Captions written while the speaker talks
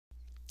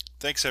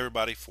Thanks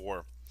everybody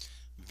for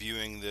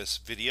viewing this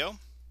video.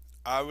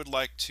 I would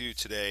like to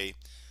today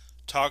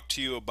talk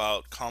to you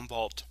about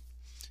Commvault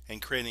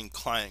and creating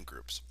client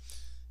groups.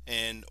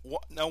 And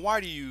now,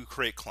 why do you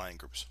create client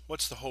groups?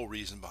 What's the whole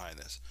reason behind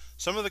this?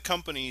 Some of the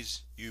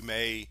companies you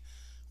may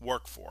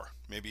work for,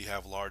 maybe you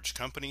have large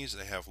companies,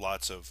 they have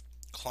lots of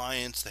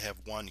clients, they have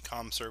one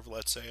CommServe,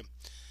 let's say.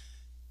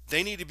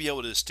 They need to be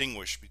able to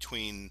distinguish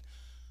between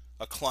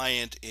a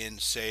client in,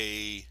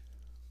 say,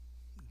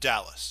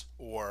 Dallas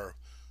or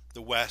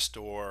the West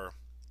or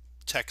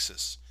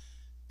Texas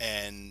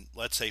and,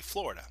 let's say,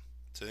 Florida.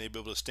 So they need to be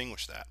able to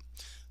distinguish that.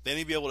 They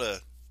need to be able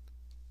to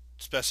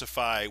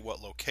specify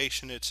what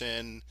location it's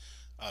in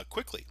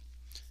quickly.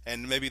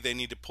 And maybe they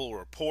need to pull a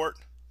report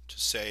to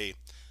say,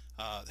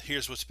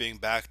 here's what's being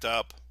backed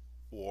up,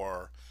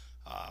 or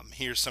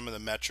here's some of the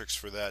metrics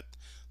for that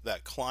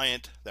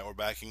client that we're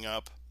backing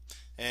up.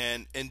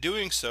 And in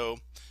doing so,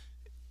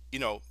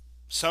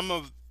 some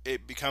of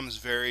it becomes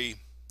very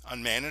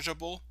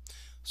unmanageable.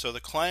 So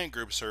the client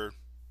groups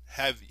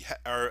have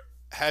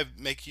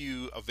make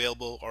you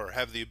available, or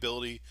have the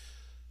ability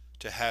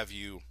to have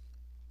you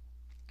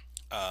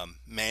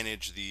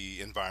manage the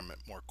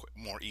environment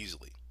more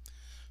easily.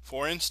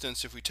 For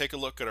instance, if we take a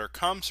look at our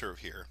CommServe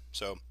here,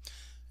 so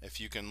if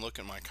you can look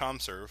at my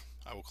CommServe,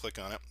 I will click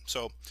on it.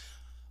 So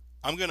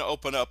I'm going to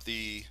open up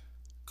the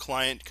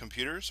client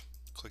computers.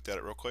 Click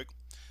that real quick.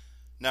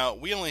 Now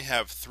we only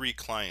have 3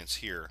 clients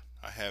here.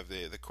 I have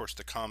of course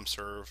the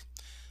CommServe.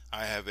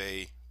 I have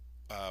a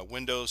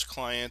Windows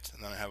client,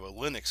 and then I have a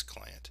Linux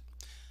client.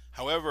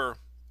 However,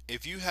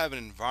 if you have an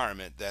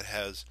environment that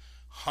has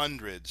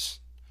hundreds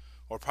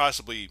or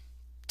possibly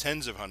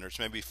tens of hundreds,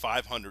 maybe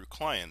 500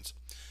 clients,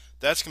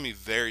 that's going to be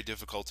very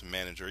difficult to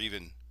manage or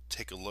even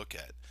take a look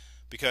at.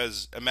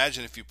 Because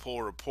imagine if you pull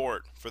a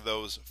report for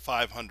those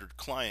 500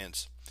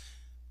 clients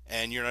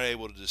and you're not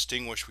able to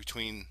distinguish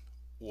between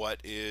what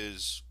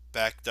is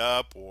backed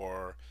up,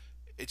 or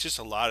it's just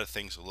a lot of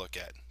things to look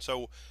at.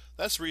 So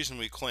that's the reason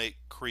we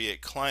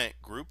create client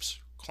groups,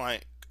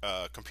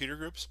 computer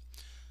groups.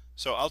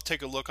 So I'll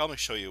take a look. I'm going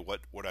to show you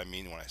what I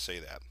mean when I say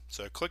that.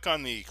 So I click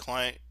on the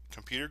client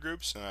computer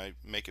groups and I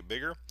make it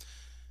bigger.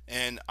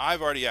 And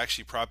I've already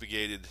actually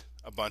propagated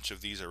a bunch of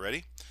these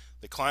already,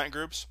 the client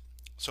groups.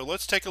 So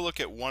let's take a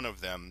look at one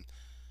of them.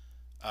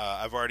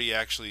 I've already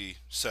actually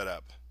set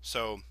up.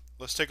 So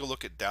let's take a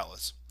look at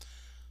Dallas.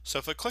 So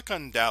if I click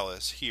on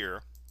Dallas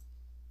here,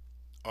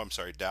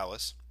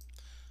 Dallas.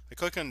 I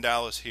click on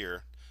Dallas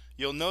here,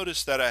 you'll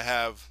notice that I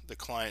have the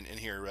client in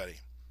here already.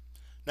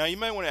 Now you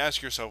might want to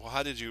ask yourself, well,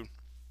 how did you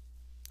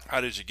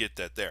get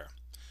that there?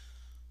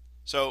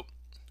 So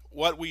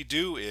what we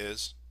do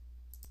is,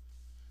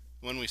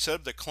 when we set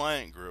up the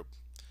client group,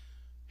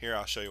 here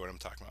I'll show you what I'm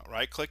talking about.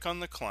 Right click on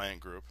the client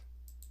group,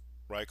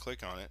 right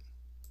click on it,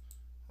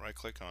 right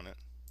click on it,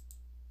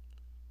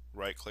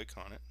 right click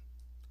on it,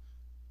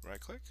 right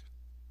click,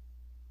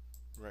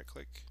 right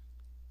click.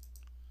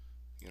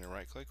 You gonna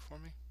right click for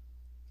me?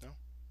 No?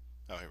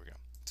 Oh, here we go.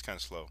 It's kind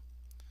of slow.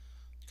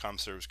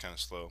 CommServe is kind of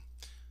slow.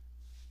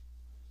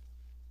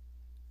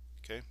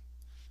 Okay.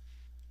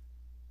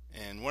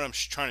 And what I'm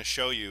trying to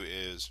show you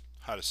is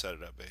how to set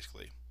it up,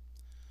 basically.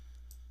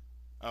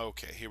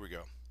 Okay, here we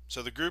go.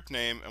 So the group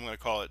name, I'm going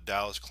to call it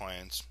Dallas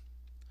Clients.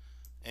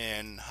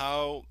 And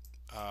how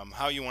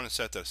you want to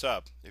set this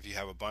up, if you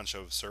have a bunch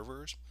of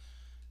servers,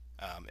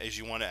 is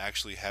you want to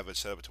actually have it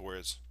set up to where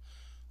it's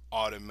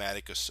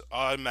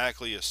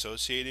automatically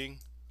associating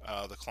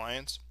the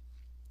clients.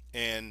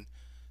 And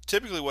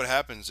typically what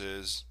happens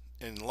is,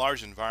 in a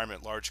large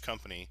environment, large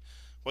company,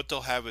 what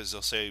they'll have is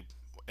they'll say,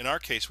 in our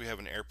case we have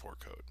an airport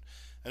code,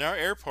 and our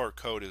airport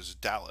code is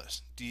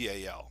Dallas,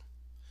 DAL.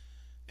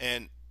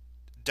 And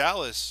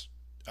Dallas,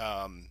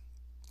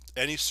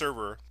 any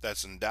server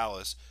that's in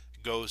Dallas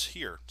goes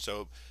here.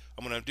 So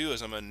what I'm going to do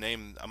is on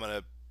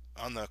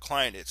the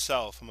client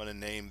itself, I'm going to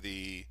name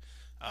the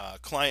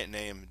client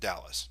name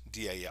Dallas,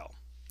 DAL.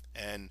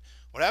 And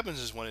what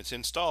happens is, when it's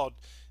installed,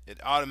 it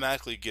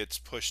automatically gets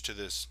pushed to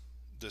this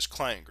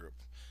client group.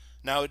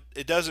 Now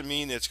it doesn't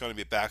mean it's going to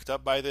be backed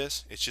up by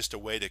this. It's just a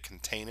way to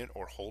contain it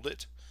or hold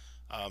it,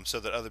 so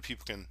that other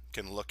people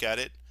can look at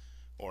it,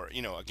 or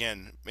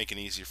again, make it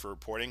easier for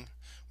reporting.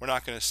 We're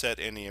not going to set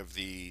any of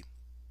the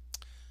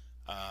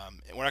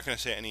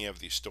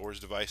storage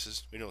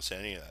devices. We don't set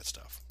any of that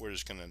stuff. We're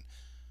just going to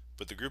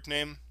put the group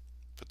name,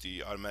 put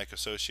the automatic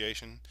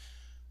association.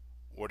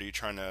 What are you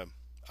trying to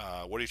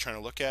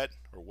look at,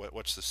 or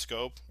what's the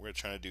scope? We're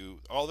trying to do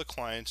all the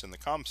clients in the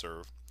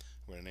CommServe.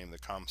 We're going to name the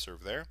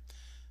CommServe there,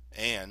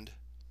 and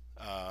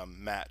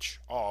match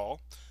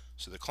all.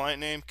 So the client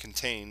name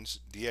contains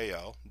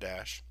DAL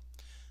dash,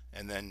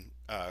 and then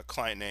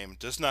client name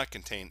does not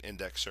contain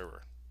index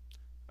server.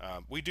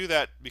 We do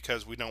that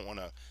because we don't want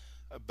to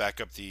back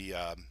up the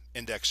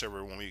index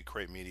server when we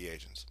create media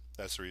agents.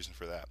 That's the reason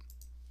for that.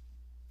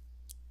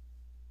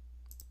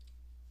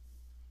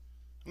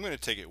 I'm going to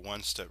take it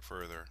one step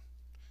further.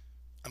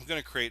 I'm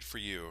going to create for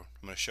you,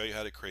 I'm going to show you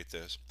how to create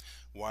this,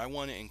 where I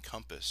want to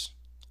encompass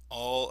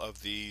all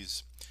of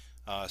these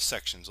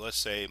sections. Let's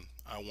say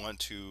I want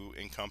to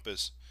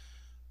encompass,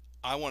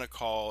 I want to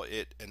call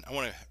it, and I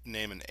want to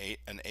name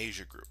an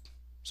Asia group.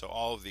 So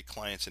all of the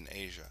clients in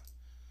Asia.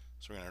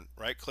 So we're going to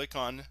right click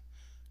on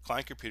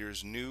client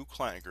computers, new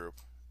client group,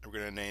 and we're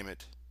going to name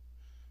it,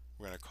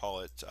 we're going to call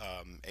it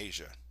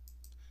Asia.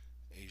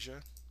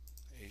 Asia,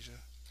 Asia.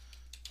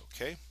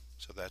 Okay,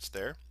 so that's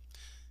there.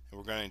 And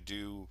we're going to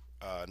do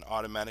an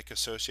automatic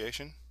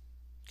association.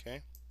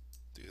 Okay,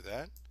 do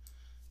that.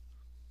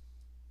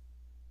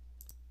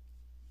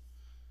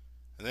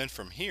 And then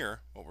from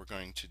here, what we're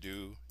going to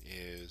do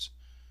is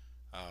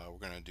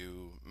we're going to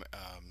do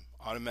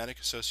automatic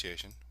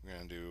association. We're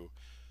going to do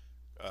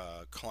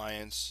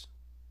clients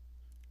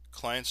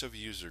of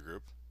user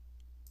group.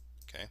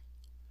 Okay,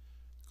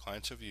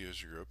 clients of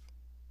user group.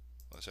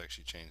 Let's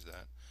actually change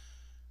that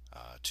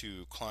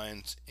to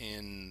clients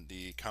in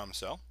the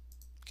Commvault.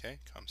 Okay,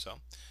 Commvault.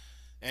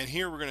 And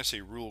here we're going to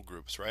say rule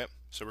groups, right?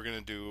 So we're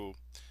going to do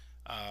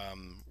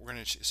we're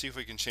going to see if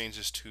we can change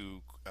this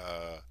to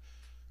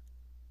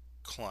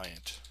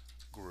client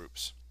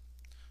groups.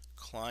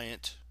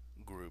 Client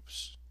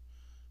groups.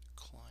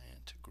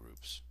 Client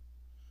groups.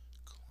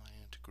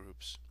 Client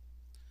groups.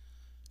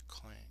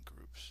 Client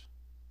groups.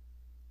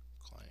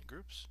 Client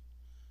groups.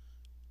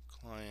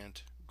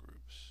 Client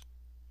groups.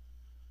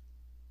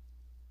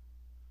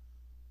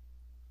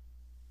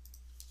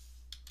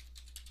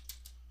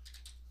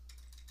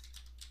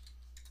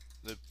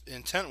 The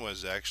intent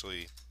was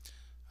actually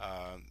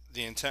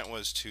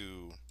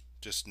to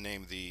just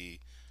name the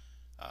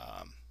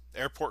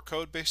airport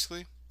code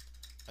basically,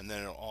 and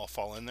then it'll all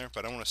fall in there.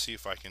 But I want to see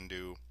if I can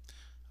do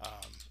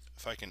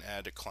if I can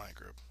add a client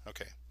group.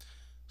 Okay,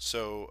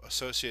 so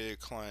associated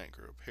client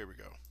group. Here we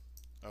go.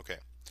 Okay,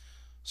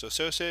 so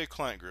associated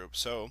client group.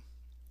 So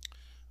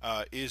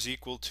is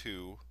equal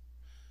to,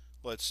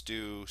 let's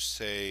do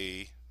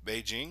say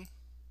Beijing,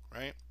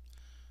 right?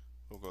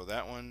 We'll go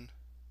that one.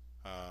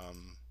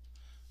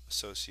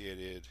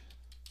 Associated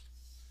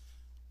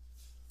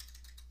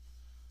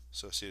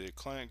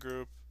client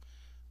group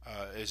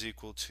is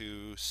equal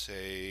to,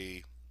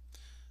 say,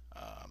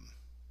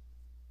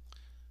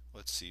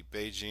 let's see,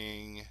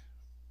 Beijing,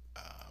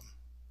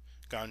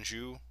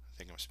 Ganju.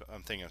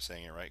 I'm thinking I'm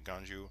saying it right,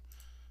 Ganju,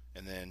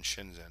 and then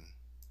Shenzhen,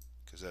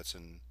 because that's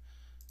in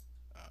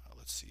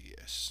let's see,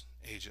 yes,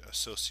 Asia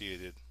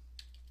associated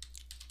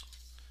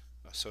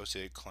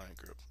client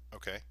group.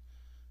 Okay,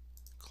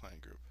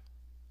 client group.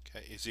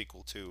 Okay, is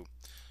equal to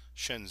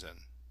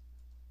Shenzhen,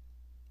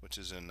 which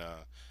is in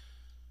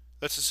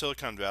that's the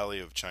Silicon Valley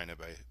of China,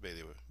 by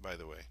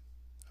the way.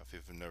 If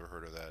you've never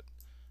heard of that,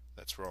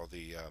 that's where all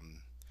the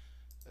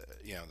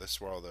that's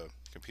where all the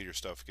computer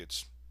stuff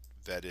gets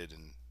vetted,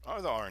 and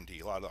all the R&D,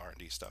 a lot of the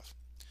R&D stuff.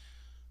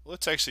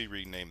 Let's actually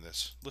rename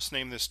this. Let's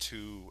name this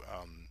to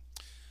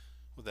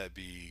would that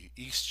be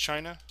East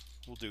China?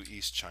 We'll do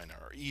East China,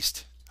 or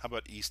East. How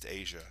about East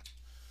Asia?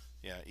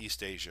 Yeah,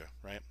 East Asia,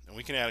 right? And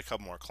we can add a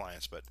couple more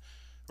clients, but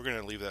we're going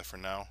to leave that for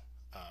now.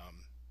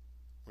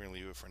 We're going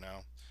to leave it for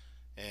now,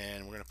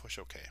 and we're going to push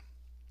OK.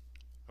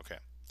 Okay.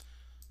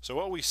 So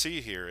what we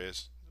see here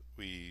is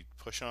we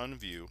push on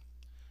view,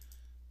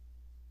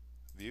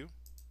 view.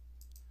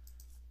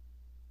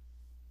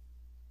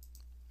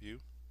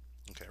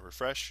 Okay,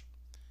 refresh.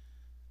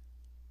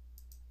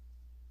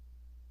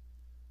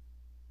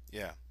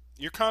 Yeah,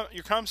 your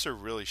com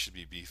serve really should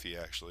be beefy.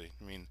 Actually,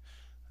 I mean,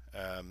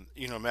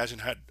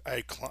 imagine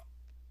I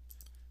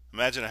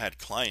had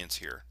clients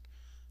here.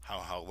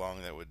 How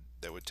long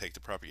that would take to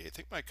propagate. I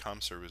think my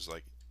com serve is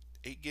like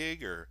 8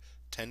 gig or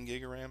 10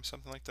 gig of RAM,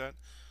 something like that.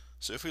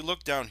 So if we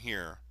look down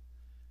here,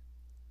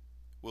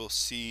 we'll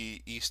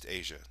see East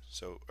Asia.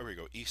 So there we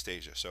go, East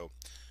Asia. So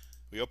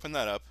we open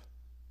that up,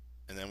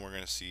 and then we're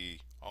going to see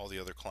all the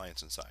other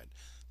clients inside.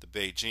 The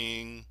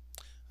Beijing,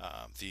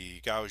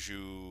 the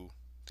Gaoju,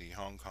 the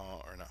Hong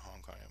Kong, or not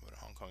Hong Kong, but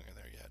Hong Kong in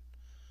there yet.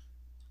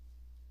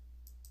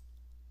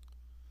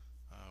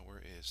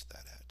 Where is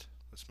that at?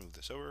 Let's move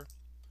this over.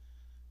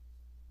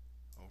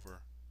 There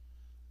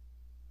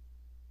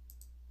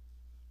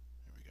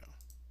we go.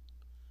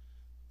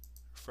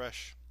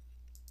 Refresh.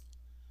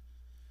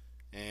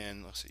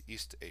 And let's see,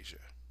 East Asia.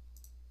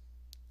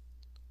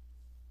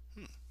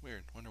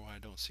 Weird. Wonder why I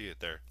don't see it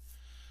there.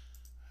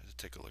 I have to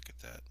take a look at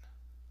that.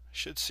 I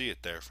should see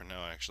it there for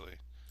now, actually.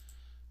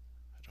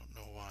 I don't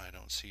know why I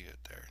don't see it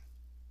there.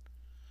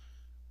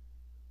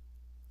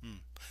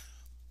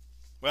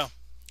 Well,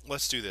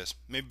 let's do this.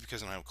 Maybe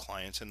because I don't have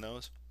clients in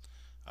those.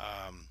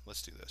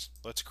 Let's do this.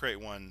 Let's create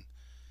one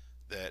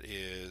that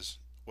is,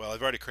 well,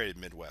 I've already created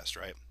Midwest,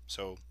 right?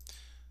 So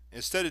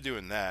instead of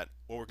doing that,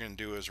 what we're going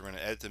to do is we're going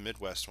to edit the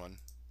Midwest one,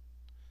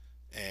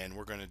 and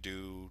we're going to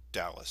do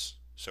Dallas.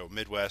 So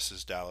Midwest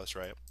is Dallas,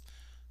 right?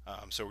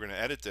 So we're going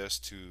to edit this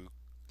to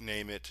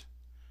name it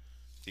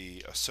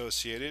the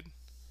associated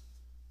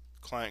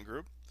client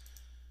group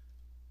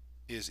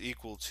is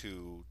equal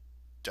to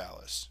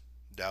Dallas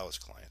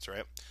clients,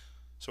 right?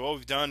 So what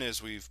we've done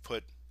is we've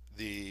put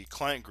the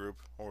client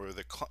group, or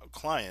the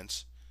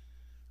clients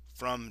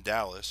from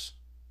Dallas,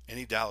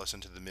 any Dallas,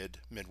 into the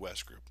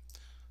Midwest group.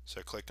 So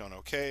I clicked on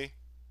OK,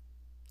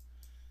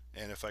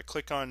 And if I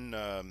click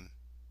on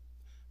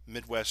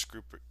Midwest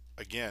group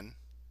again,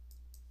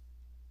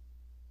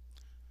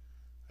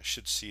 I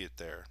should see it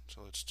there.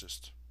 So let's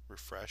just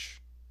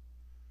refresh.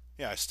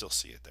 Yeah, I still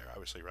see it there,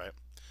 obviously, right?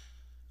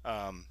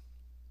 Um,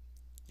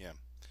 yeah,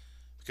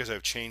 because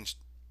I've changed,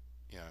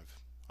 I've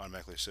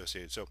automatically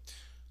associated. So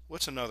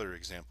what's another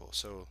example?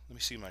 So let me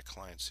see my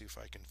client, see if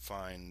I can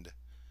find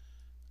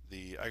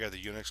I got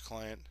the Unix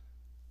client,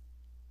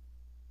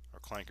 or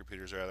client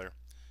computers rather.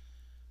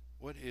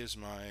 What is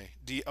my,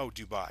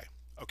 Dubai.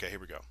 Okay, here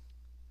we go.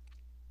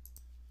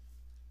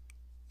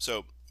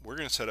 So we're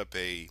going to set up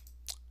a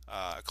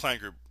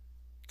client group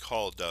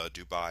called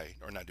Dubai,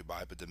 or not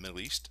Dubai, but the Middle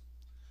East.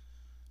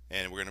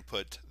 And we're going to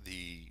put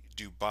the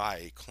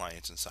Dubai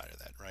clients inside of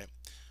that, right?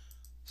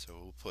 So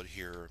we'll put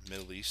here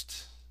Middle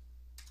East,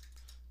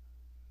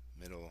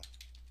 Middle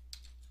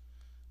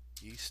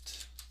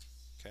East,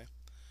 okay?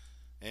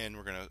 And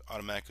we're going to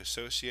automatically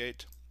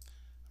associate.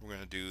 We're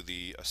going to do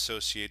the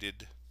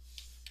associated,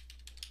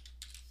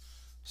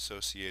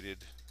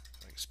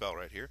 I can spell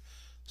right here,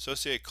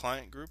 associate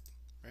client group,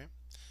 right?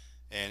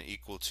 And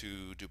equal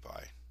to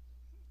Dubai,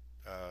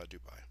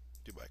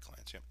 Dubai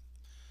clients, yeah.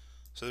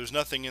 So there's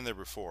nothing in there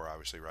before,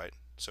 obviously, right?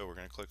 So we're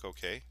going to click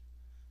OK.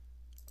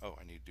 Oh,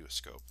 I need to do a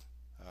scope.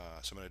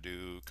 So I'm going to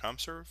do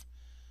ComServe,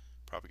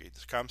 propagate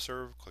this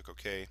ComServe, click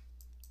OK.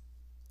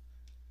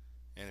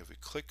 And if we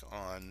click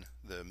on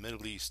the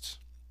Middle East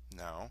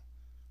now,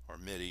 or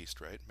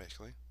Mid-East, right,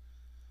 basically.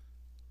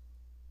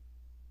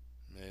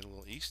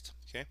 Middle East,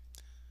 okay.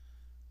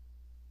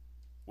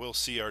 We'll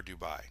see our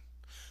Dubai.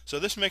 So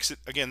this makes it,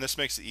 again, this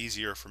makes it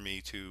easier for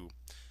me to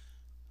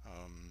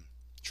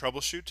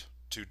troubleshoot,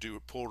 to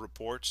pull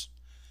reports,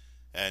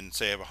 and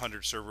say I have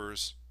 100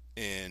 servers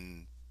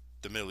in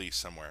the Middle East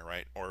somewhere,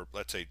 right? Or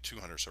let's say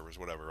 200 servers,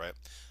 whatever, right?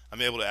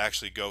 I'm able to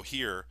actually go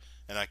here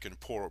and I can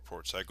pull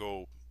reports. I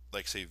go,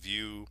 like, say,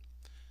 view,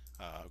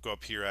 go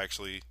up here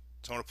actually.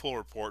 So I want to pull a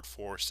report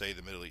for, say,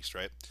 the Middle East,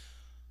 right?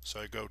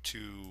 So I go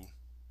to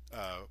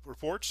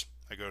reports,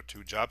 I go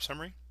to job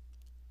summary.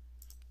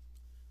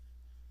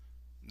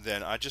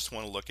 Then I just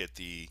want to look at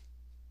the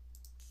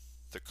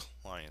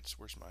clients.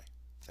 Where's my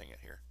thing at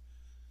here?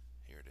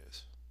 Here it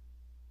is.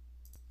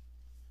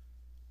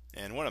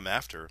 And what I'm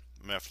after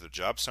the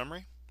job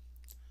summary.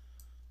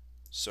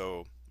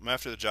 So I'm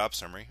after the job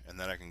summary, and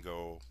then I can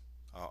go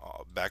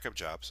backup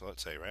job. So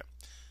let's say, right,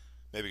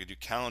 maybe I could do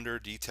calendar,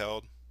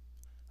 detailed.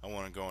 I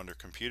want to go under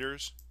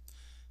computers,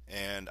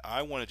 and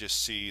I want to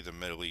just see the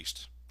Middle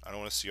East. I don't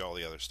want to see all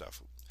the other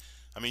stuff.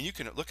 I mean, you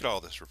can look at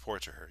all this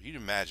reports are here. You'd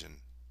imagine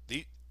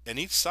and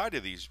each side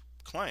of these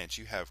clients,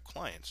 you have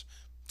clients,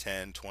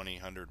 10, 20,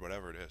 100,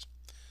 whatever it is.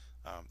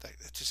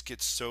 That just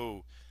gets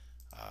so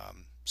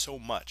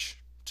much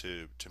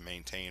to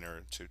maintain,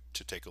 or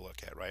to take a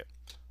look at, right?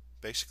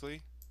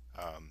 Basically,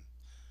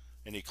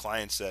 any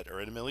clients that are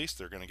in the Middle East,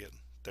 they're going to get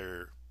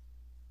they're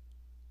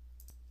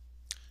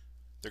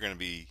going to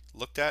be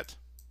looked at.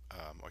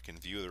 I can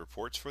view the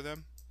reports for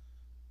them.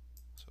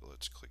 So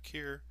let's click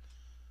here.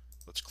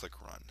 Let's click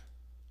run.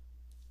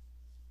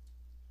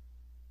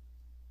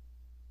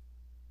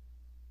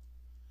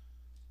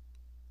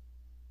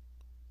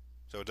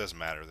 So it doesn't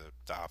matter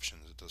the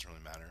options. It doesn't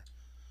really matter.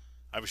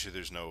 Obviously,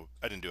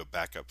 I didn't do a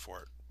backup for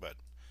it, but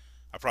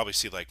I probably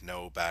see like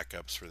no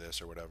backups for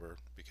this or whatever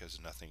because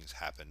nothing's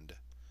happened.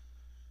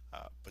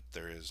 But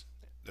there's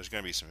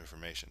going to be some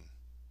information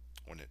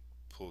when it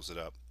pulls it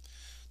up.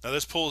 Now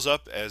this pulls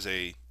up as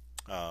a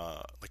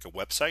like a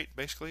website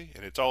basically,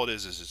 and all it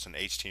is it's an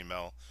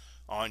HTML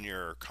on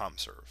your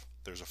ComServe.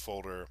 There's a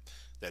folder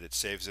that it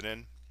saves it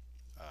in,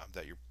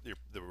 that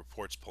the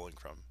report's pulling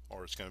from,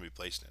 or it's going to be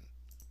placed in.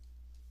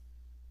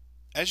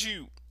 As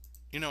you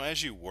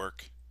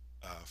work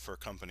for a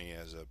company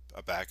as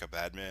a backup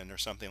admin or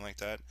something like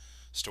that,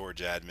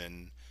 storage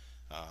admin,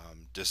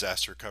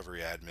 disaster recovery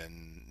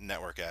admin,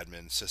 network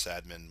admin,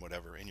 sysadmin,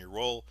 whatever, and your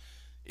role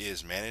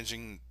is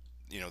managing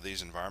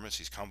these environments,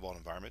 these Commvault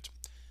environments.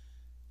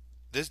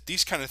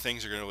 These kind of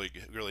things are going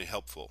to really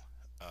helpful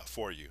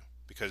for you,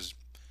 because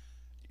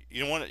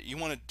you want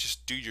to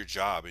just do your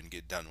job and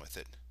get done with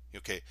it.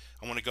 Okay,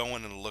 I want to go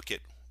in and look at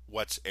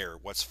what's error,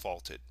 what's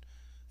faulted,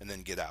 and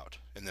then get out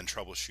and then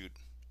troubleshoot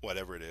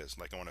whatever it is.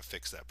 Like, I want to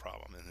fix that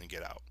problem and then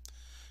get out.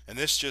 And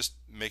this just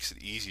makes it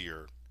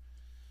easier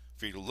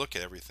for you to look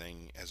at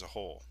everything as a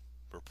whole.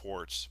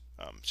 Reports,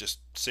 just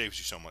saves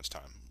you so much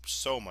time,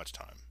 so much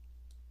time.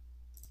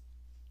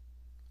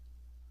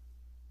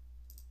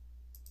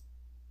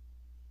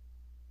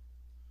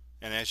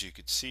 And as you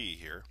could see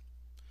here,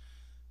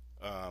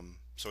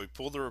 so we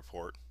pulled the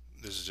report.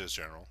 This is just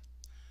general.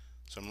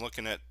 So I'm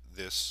looking at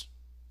this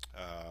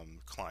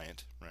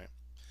client, right?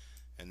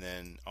 And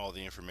then all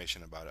the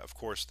information about it. Of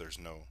course, there's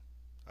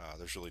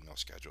really no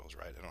schedules,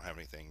 right? I don't have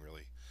anything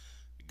really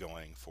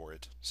going for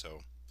it.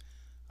 So,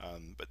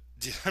 but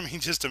I mean,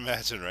 just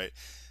imagine, right?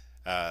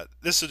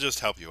 This will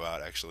just help you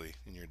out actually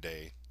in your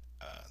day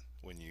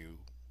when you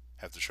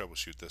have to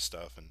troubleshoot this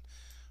stuff and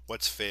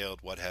what's failed,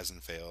 what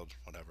hasn't failed,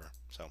 whatever.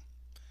 So,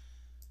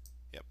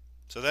 yep.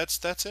 So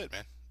that's it,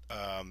 man.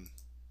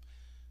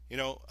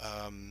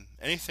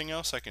 Anything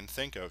else I can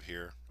think of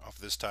here off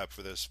this type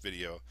for this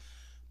video,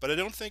 but I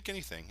don't think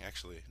anything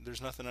actually.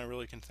 There's nothing I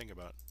really can think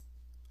about.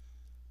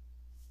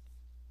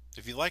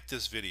 If you like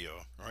this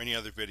video or any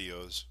other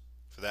videos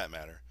for that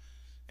matter,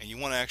 and you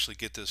want to actually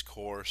get this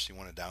course, you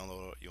want to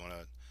download it, you want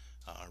to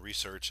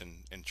research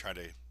and try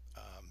to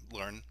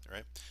learn,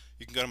 right?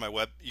 You can go to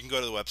you can go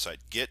to the website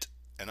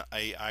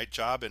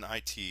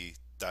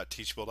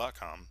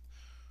jobinit.teachable.com,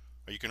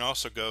 or you can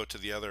also go to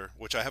the other,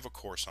 which I have a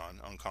course on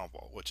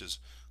Commvault, which is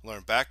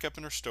learn backup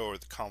and restore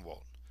with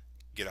Commvault,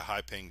 get a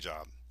high-paying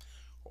job,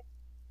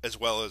 as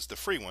well as the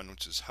free one,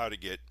 which is how to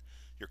get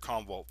your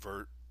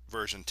Commvault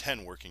version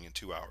 10 working in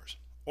 2 hours.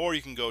 Or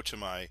you can go to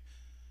my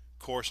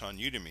course on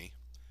Udemy,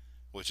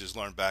 which is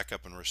learn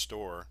backup and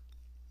restore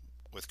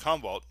with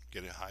Commvault,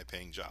 get a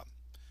high-paying job.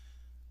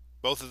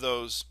 Both of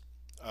those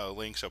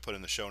links I'll put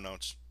in the show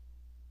notes.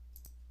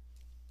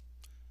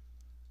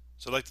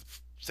 So I'd like to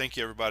thank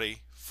you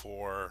everybody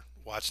for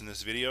watching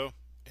this video,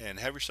 and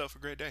have yourself a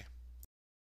great day.